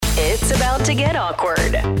about to get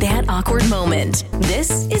awkward. That awkward moment. This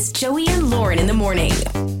is Joey and Lauren in the morning.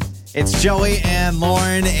 It's Joey and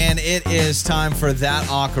Lauren, and it is time for that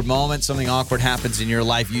awkward moment. Something awkward happens in your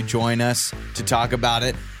life. You join us to talk about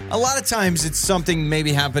it. A lot of times it's something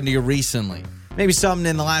maybe happened to you recently. Maybe something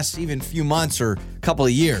in the last even few months or couple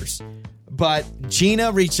of years. But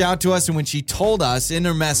Gina reached out to us, and when she told us in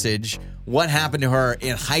her message what happened to her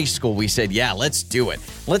in high school, we said, yeah, let's do it.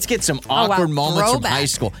 Let's get some awkward moments from high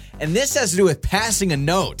school. And this has to do with passing a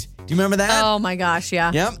note. Do you remember that? Oh, my gosh,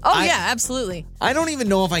 yeah. Yep. Yeah, absolutely. I don't even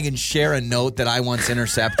know if I can share a note that I once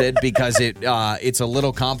intercepted because it's a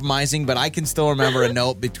little compromising, but I can still remember a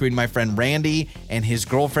note between my friend Randy and his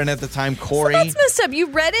girlfriend at the time, Corey. So that's messed up.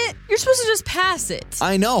 You read it? You're supposed to just pass it.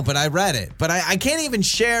 I know, but I read it. But I can't even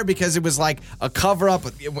share because it was like a cover-up.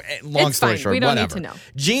 Long story short, we don't whatever. need to know.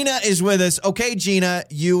 Gina is with us. Okay, Gina,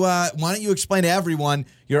 why don't you explain to everyone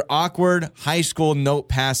your awkward high school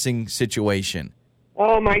note-passing situation?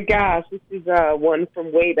 Oh, my gosh. This is one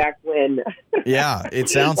from way back when. Yeah, it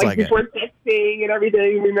sounds like before it. texting and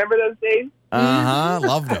everything. Remember those days? Uh-huh,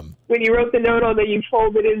 loved them. When you wrote the note on that, you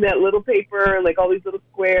folded in that little paper, like all these little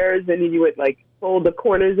squares, and then you would like fold the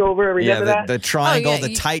corners over. Remember that? The triangle,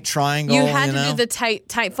 the tight triangle. You had to do the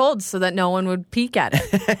tight folds so that no one would peek at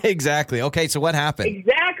it. Exactly. Okay, so what happened?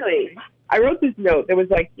 Exactly. I wrote this note. There was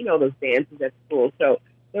like, those dances at school. So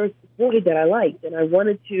there was this boy that I liked, and I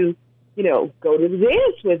wanted to go to the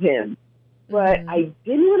dance with him. But I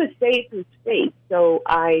didn't want to say it to his face. So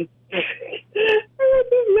I wrote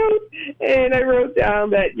this note, and I wrote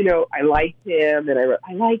down that, I liked him, and I wrote,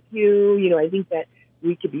 I like you, I think that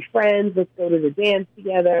we could be friends. Let's go to the dance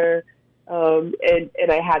together. And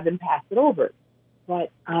I had them pass it over.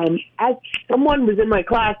 But as someone was in my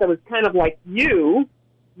class that was kind of like you,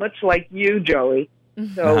 much like you, Joey,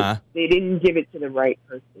 so they didn't give it to the right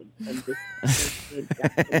person. And this person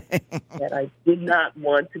that I did not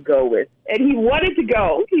want to go with. And he wanted to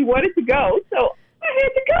go. So I had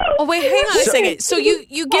to go. Oh, wait, hang on a second. So you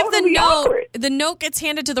give the note. Awkward. The note gets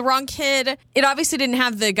handed to the wrong kid. It obviously didn't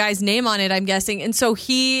have the guy's name on it, I'm guessing. And so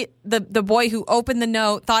the boy who opened the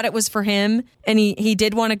note thought it was for him, and he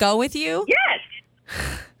did want to go with you? Yes.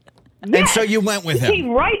 And so you went with him. He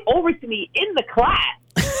came right over to me in the class.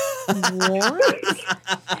 What?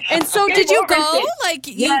 And so did you go? Like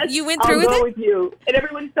you went through I'll go with it? with you. And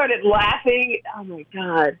everyone started laughing. Oh my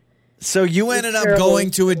God. So you ended up terrible.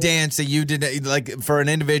 going to a dance that you did, like for an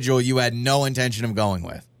individual you had no intention of going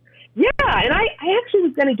with. Yeah, and I actually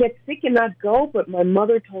was going to get sick and not go, but my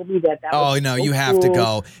mother told me that was no, so you have to cool.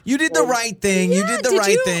 go. You did the right thing. You did the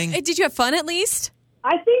right thing. Did you have fun at least?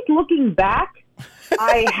 I think looking back,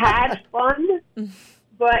 I had fun,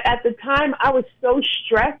 but at the time I was so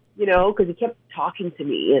stressed, because he kept talking to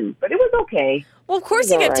me, but it was okay. Well, of course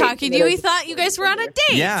he kept talking to you. He thought you guys were on a date.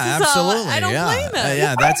 Yeah, absolutely. So I don't blame him.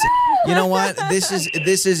 Yeah, that's. You know what? This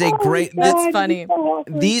is a great. That's funny.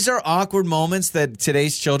 These are awkward moments that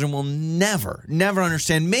today's children will never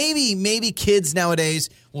understand. Maybe kids nowadays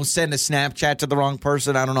will send a Snapchat to the wrong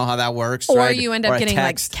person. I don't know how that works. Or right? you end up getting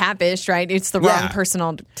like catfished, right? It's the wrong person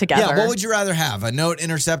altogether. Yeah, what would you rather have? A note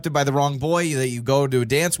intercepted by the wrong boy that you go to a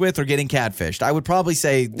dance with, or getting catfished? I would probably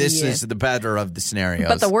say this is the better of the scenarios.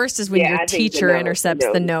 But the worst is when your teacher intercepts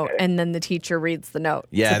the note better. and then the teacher reads the note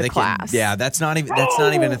to the they class. that's not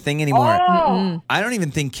even a thing anymore. I don't even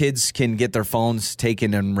think kids can get their phones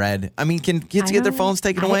taken and read. I mean, can kids get their phones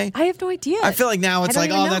taken away? I have no idea. I feel like now it's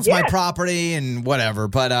like, that's my property and whatever.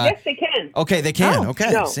 But yes, they can. Okay, they can.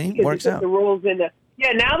 Okay, no, see, because works they put out. the rules in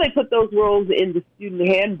now they put those rules in the student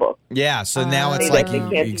handbook. Yeah, so now it's They like can't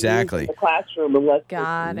be used exactly. in the classroom unless.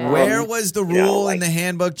 Got it. Where was the rule in the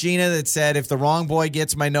handbook, Gina, that said if the wrong boy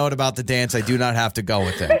gets my note about the dance, I do not have to go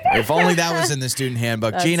with him? If only that was in the student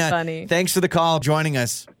handbook. That's Gina, funny. Thanks for the call, joining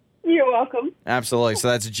us. You're welcome. Absolutely. So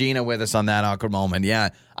that's Gina with us on that awkward moment. Yeah,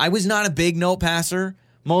 I was not a big note passer,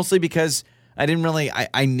 mostly because I didn't really,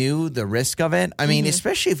 I knew the risk of it. I mean,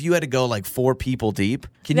 especially if you had to go like 4 people deep.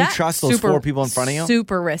 Can you trust those 4 people in front of you?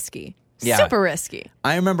 Super risky. Yeah. Super risky.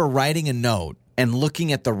 I remember writing a note and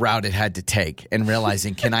looking at the route it had to take and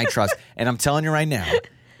realizing, can I trust? And I'm telling you right now,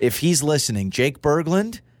 if he's listening, Jake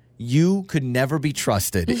Berglund, you could never be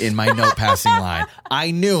trusted in my note passing line.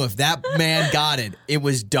 I knew if that man got it, it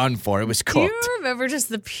was done for. It was cooked. Do you remember just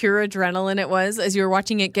the pure adrenaline it was as you were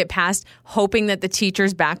watching it get passed, hoping that the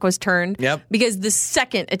teacher's back was turned? Yep. Because the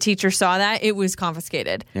second a teacher saw that, it was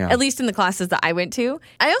confiscated. Yeah. At least in the classes that I went to.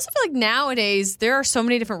 I also feel like nowadays there are so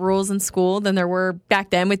many different rules in school than there were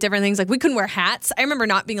back then with different things. Like we couldn't wear hats. I remember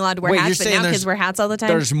not being allowed to wear hats, but now kids wear hats all the time.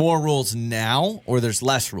 There's more rules now, or there's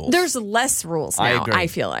less rules? There's less rules now, agree. I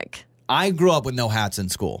feel like. I grew up with no hats in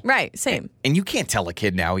school. Right, same. And you can't tell a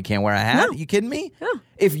kid now he can't wear a hat. No. You kidding me? No.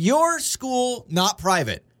 If your school, not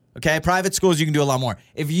private, okay, private schools, you can do a lot more.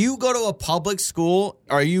 If you go to a public school,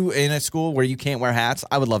 are you in a school where you can't wear hats?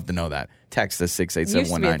 I would love to know that. Text us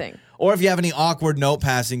 68719. thing. Or if you have any awkward note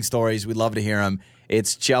passing stories, we'd love to hear them.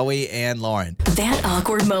 It's Joey and Lauren. That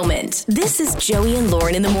awkward moment. This is Joey and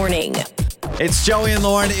Lauren in the morning. It's Joey and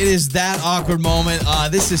Lauren. It is that awkward moment.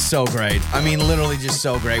 This is so great. I mean, literally just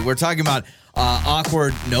so great. We're talking about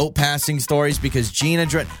awkward note passing stories because Gina...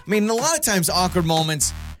 I mean, a lot of times awkward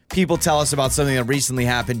moments, people tell us about something that recently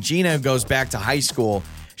happened. Gina goes back to high school.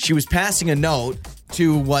 She was passing a note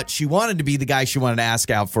to what she wanted to be the guy she wanted to ask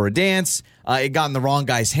out for a dance. It got in the wrong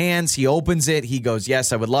guy's hands. He opens it. He goes,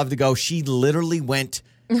 yes, I would love to go. She literally went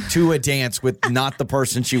to a dance with not the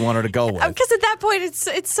person she wanted to go with. Because at that point,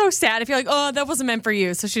 it's so sad if you're like, oh, that wasn't meant for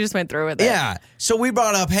you. So she just went through with it. Yeah. So we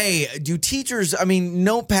brought up, hey, do teachers, I mean,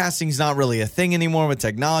 note passing is not really a thing anymore with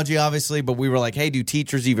technology, obviously, but we were like, hey, do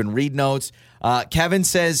teachers even read notes? Kevin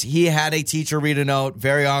says he had a teacher read a note.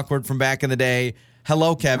 Very awkward from back in the day.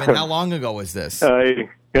 Hello, Kevin. How long ago was this? Hey,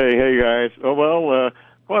 guys. Oh, well,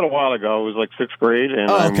 quite a while ago. It was like 6th grade, and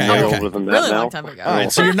I'm way older than that really now. long time ago. All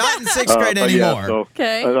right, so you're not in 6th grade anymore. Yeah, so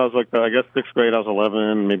Okay. I was like, I guess 6th grade, I was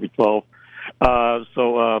 11, maybe 12. I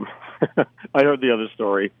heard the other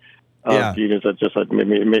story of Yeah. Gina's that just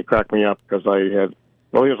made crack me up because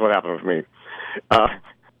here's what happened with me.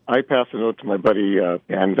 I passed a note to my buddy,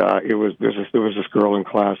 and there was this girl in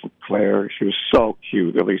class, Claire. She was so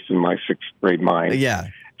cute, at least in my 6th grade mind. Yeah.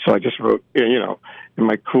 So I just wrote, in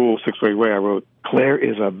my cool 6th grade way, I wrote, Claire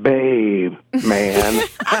is a babe, man.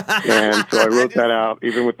 And so I wrote that out,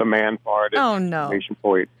 even with the man part. Oh, no. Exclamation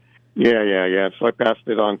point. Yeah. So I passed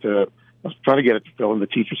it on I was trying to get it to fill in the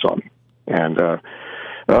teacher song. And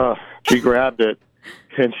she grabbed it,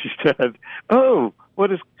 and she said, oh,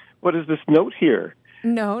 what is this note here?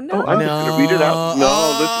 No. Oh, I'm just going to read it out. No,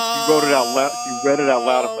 she wrote it out loud. She read it out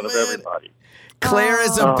loud in front of everybody. Claire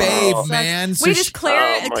is a babe, man. So Wait, is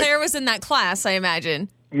Claire? Oh, my- Claire was in that class, I imagine.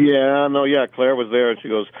 Yeah, Claire was there, and she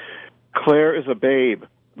goes, Claire is a babe,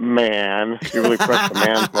 man. She really pressed the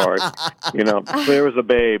man part. Claire is a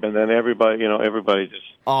babe, and then everybody just...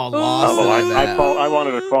 lost. I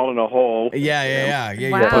wanted to crawl in a hole. Yeah. Your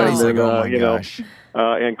Wow. buddy's like, oh, my And, gosh.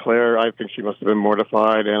 And Claire, I think she must have been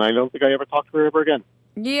mortified, and I don't think I ever talked to her ever again.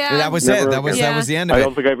 Yeah. That was Never it. That was the end of I it.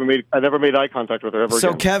 don't think I never made eye contact with her ever So,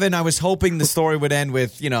 again. Kevin, I was hoping the story would end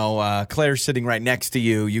with, Claire sitting right next to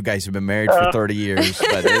you. You guys have been married for 30 years,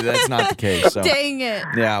 but that's not the case. So. Dang it.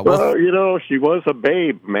 Yeah. Well, she was a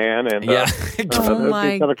babe, man, and Yeah. Oh, that's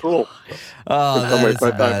my kind of cool. Oh, Some ways, that's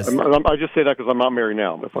the but best. I just say that because I'm not married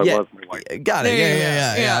now. If I Yeah. was, my wife. Got it. There you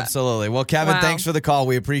Yeah, go. Yeah. absolutely. Well, Kevin, Wow. thanks for the call.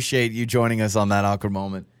 We appreciate you joining us on that awkward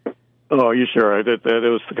moment. Oh, you sure? It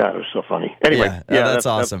was so funny. Anyway, that's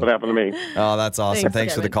awesome. That's what happened to me. Oh, that's awesome. Thanks,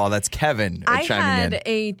 Thanks for the Kevin. call. That's Kevin I chiming had in.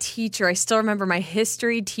 a teacher. I still remember my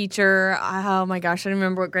history teacher. Oh my gosh, I don't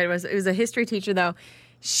remember what grade it was. It was a history teacher though.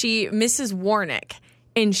 Mrs. Warnick,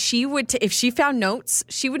 and she would, if she found notes,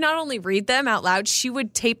 she would not only read them out loud, she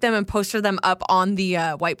would tape them and poster them up on the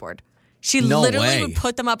whiteboard. She No literally way. would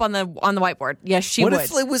put them up on the whiteboard. Yes, she What would.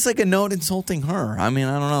 if it was like a note insulting her? I mean,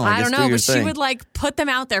 I don't know. I guess don't do know, your but she thing. would like put them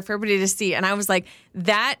out there for everybody to see. And I was like,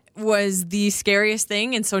 that was the scariest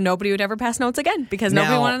thing. And so nobody would ever pass notes again because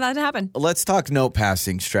nobody Now- wanted that to happen. Let's talk note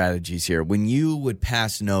passing strategies here. When you would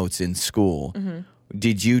pass notes in school,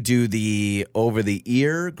 did you do the over the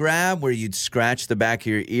ear grab where you'd scratch the back of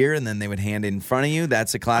your ear and then they would hand it in front of you?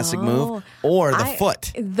 That's a classic move. Or the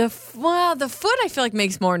foot. The foot I feel like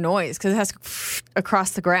makes more noise because it has to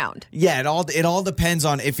across the ground. Yeah, it all depends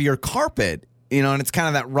on if your carpet, and it's kind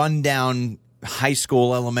of that rundown high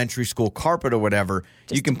school, elementary school carpet or whatever.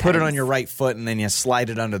 You can put it on your right foot and then you slide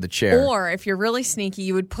it under the chair. Or if you're really sneaky,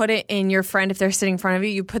 you would put it in your friend if they're sitting in front of you.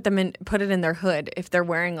 You put it in their hood if they're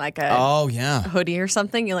wearing like a hoodie or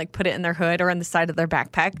something. You like put it in their hood or on the side of their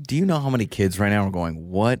backpack. Do you know how many kids right now are going,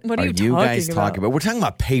 what are you guys talking talking about? We're talking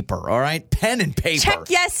about paper, all right? Pen and paper. Check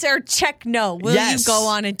yes or check no. Will Yes. you go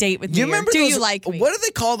on a date with me? You or remember do those, you like me? What do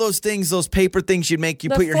they call those things, those paper things you'd make? You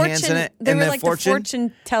The put your hands in it? They and were then like the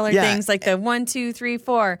fortune teller Yeah. things, like the 1, 2, 3,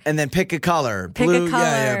 4. And then pick a color. Pick a blue, color.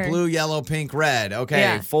 Yeah, blue, yellow, pink, red. Okay,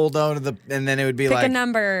 Yeah. fold out of and then it would be Pick like a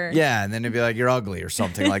number. Yeah, and then it'd be like you're ugly or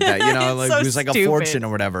something like that. Like So it was like stupid. a fortune or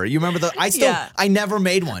whatever. You remember the? Yeah. I never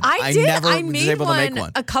made one. I did. never I was made able to make one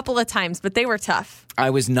one. a couple of times, but they were tough. I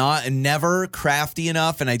was never crafty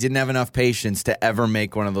enough, and I didn't have enough patience to ever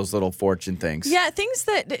make one of those little fortune things. Yeah, things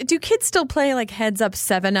that do kids still play like Heads Up,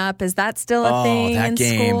 7 Up? Is that still a thing that in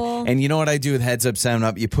game. school? And you know what I do with Heads Up, 7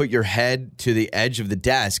 Up? You put your head to the edge of the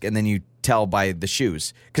desk, and then you tell by the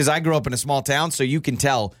shoes. Because I grew up in a small town, so you can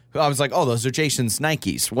tell. I was like, oh, those are Jason's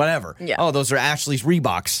Nikes, whatever. Yeah. Oh, those are Ashley's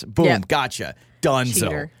Reeboks. Boom, Yep. gotcha. Dunzo.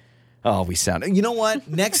 Cheater. Oh, we sound. You know what?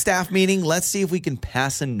 Next staff meeting, let's see if we can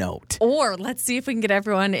pass a note. Or let's see if we can get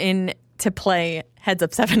everyone in to play Heads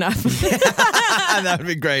Up 7-Up. That would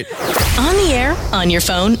be great. On the air, on your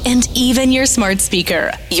phone, and even your smart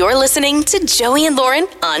speaker. You're listening to Joey and Lauren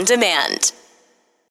on demand.